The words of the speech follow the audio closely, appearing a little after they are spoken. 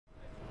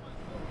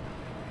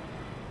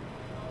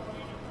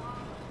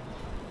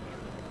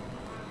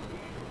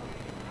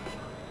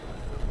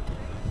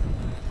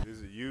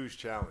huge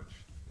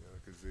challenge, you know,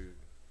 because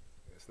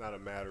it's not a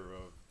matter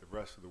of the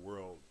rest of the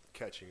world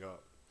catching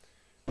up.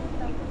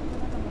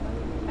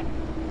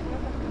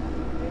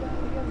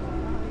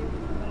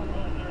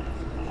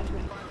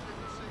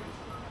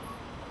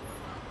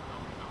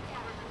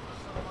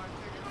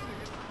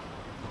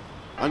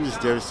 I'm just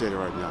devastated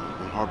right now.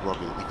 I'm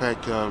heartbroken. In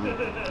fact,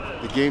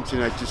 the game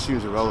tonight just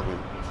seems irrelevant,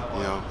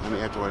 you know, I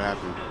mean, after what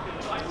happened.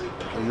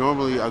 And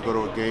normally I go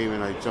to a game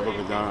and I jump up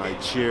and down, and I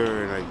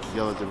cheer and I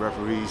yell at the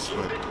referees,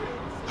 but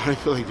I don't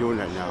feel like doing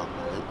that now.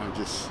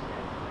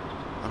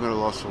 I'm at a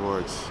loss for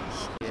words.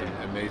 He's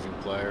an amazing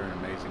player, an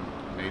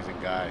amazing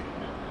guy,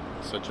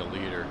 such a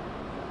leader.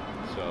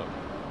 So,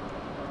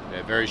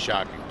 yeah, very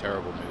shocking,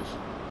 terrible news.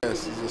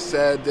 Yes, it's a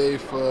sad day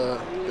for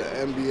the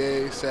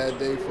NBA, sad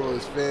day for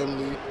his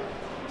family,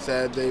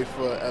 sad day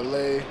for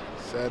LA,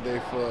 sad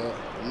day for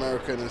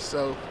America in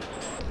itself.